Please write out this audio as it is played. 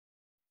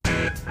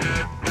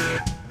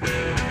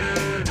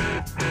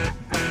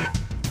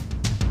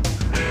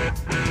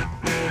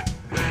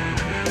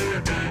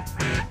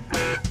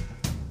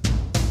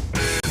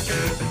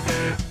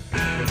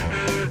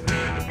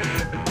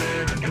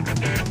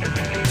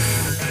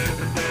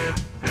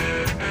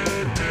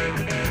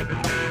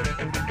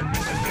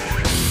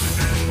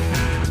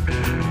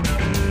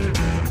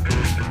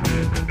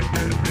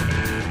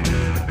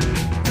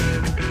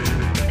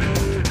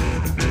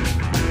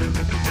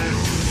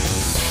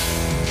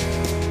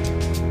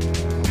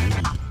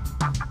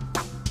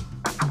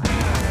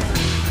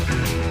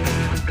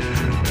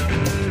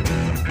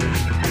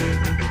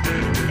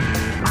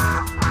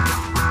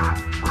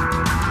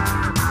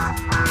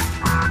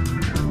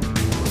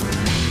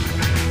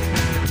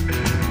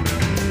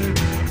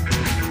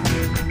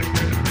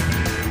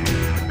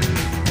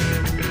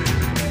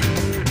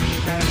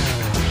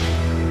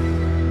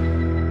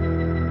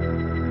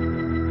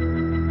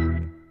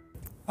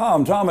Hi,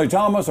 I'm Tommy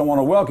Thomas. I want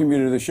to welcome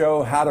you to the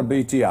show, How to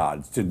Beat the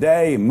Odds.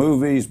 Today,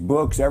 movies,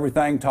 books,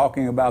 everything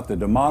talking about the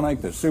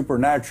demonic, the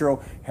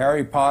supernatural,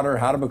 Harry Potter,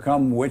 how to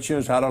become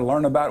witches, how to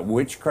learn about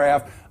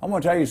witchcraft. I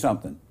want to tell you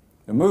something.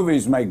 The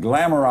movies may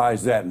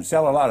glamorize that and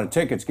sell a lot of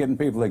tickets, getting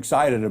people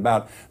excited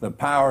about the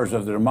powers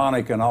of the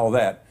demonic and all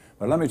that.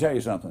 But let me tell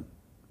you something.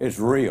 It's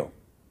real.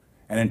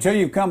 And until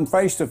you come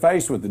face to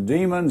face with the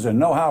demons and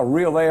know how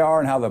real they are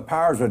and how the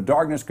powers of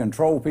darkness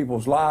control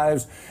people's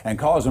lives and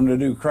cause them to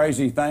do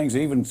crazy things,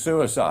 even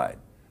suicide.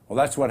 Well,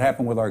 that's what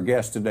happened with our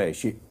guest today.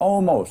 She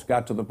almost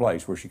got to the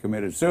place where she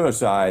committed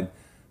suicide,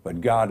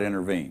 but God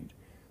intervened.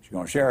 She's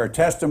going to share her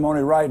testimony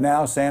right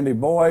now. Sandy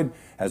Boyd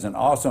has an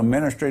awesome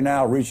ministry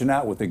now, reaching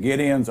out with the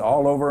Gideons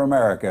all over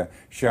America,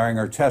 sharing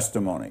her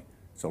testimony.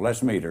 So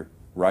let's meet her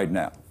right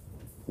now.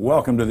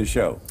 Welcome to the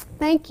show.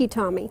 Thank you,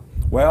 Tommy.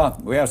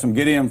 Well, we have some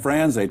Gideon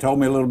friends. They told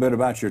me a little bit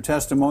about your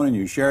testimony, and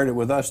you shared it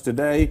with us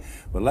today.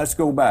 But let's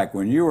go back.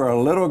 When you were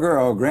a little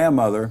girl,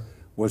 grandmother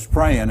was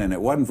praying, and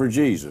it wasn't for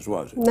Jesus,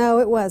 was it? No,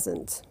 it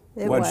wasn't.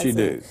 What'd she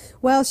do?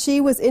 Well,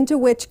 she was into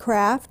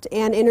witchcraft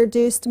and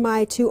introduced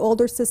my two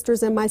older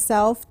sisters and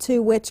myself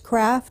to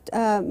witchcraft,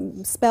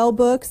 spell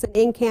books and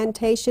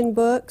incantation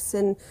books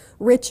and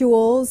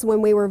rituals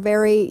when we were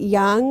very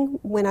young.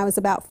 When I was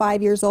about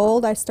 5 years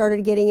old, I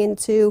started getting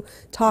into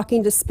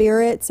talking to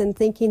spirits and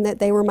thinking that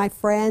they were my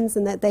friends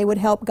and that they would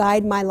help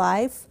guide my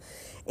life.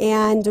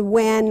 And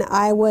when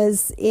I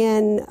was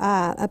in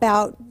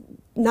about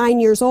 9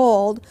 years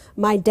old,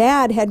 my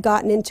dad had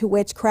gotten into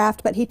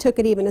witchcraft, but he took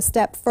it even a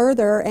step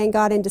further and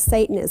got into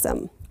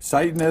Satanism.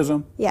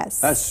 Satanism?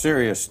 Yes. That's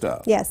serious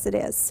stuff. Yes, it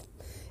is.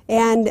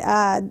 And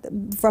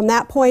from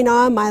that point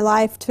on, my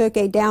life took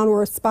a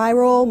downward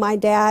spiral. My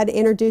dad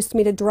introduced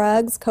me to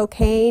drugs,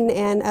 cocaine,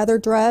 and other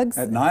drugs.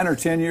 At 9 or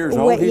 10 years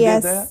old, he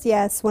did that?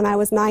 Yes, when I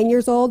was 9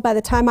 years old. By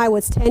the time I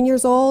was 10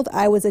 years old,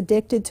 I was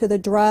addicted to the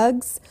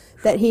drugs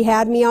that he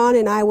had me on,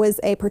 and I was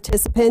a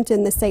participant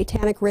in the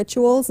satanic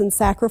rituals and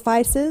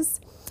sacrifices.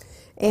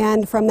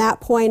 And from that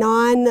point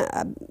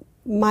on,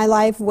 my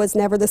life was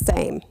never the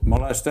same.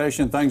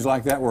 Molestation, things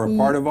like that were a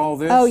part of all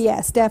this? Oh,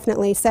 yes,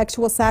 definitely.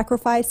 Sexual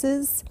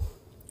sacrifices.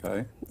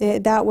 Okay.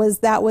 That was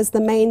the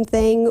main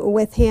thing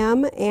with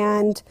him.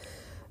 And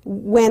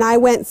when I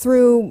went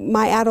through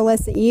my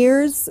adolescent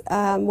years,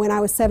 when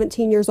I was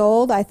 17 years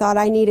old, I thought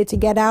I needed to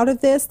get out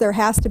of this. There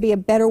has to be a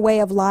better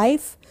way of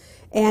life.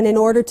 And in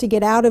order to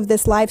get out of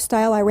this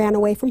lifestyle, I ran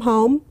away from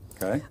home.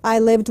 Okay. I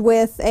lived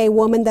with a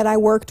woman that I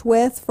worked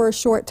with for a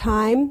short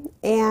time,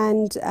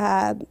 and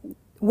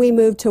we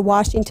moved to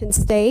Washington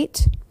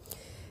State.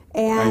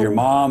 And your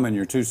mom and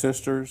your two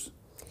sisters?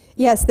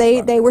 Yes,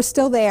 they were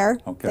still there.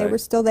 Okay. They were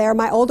still there.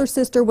 My older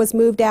sister was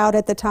moved out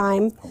at the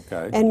time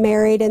Okay. and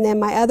married, and then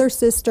my other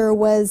sister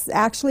was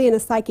actually in a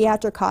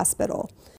psychiatric hospital.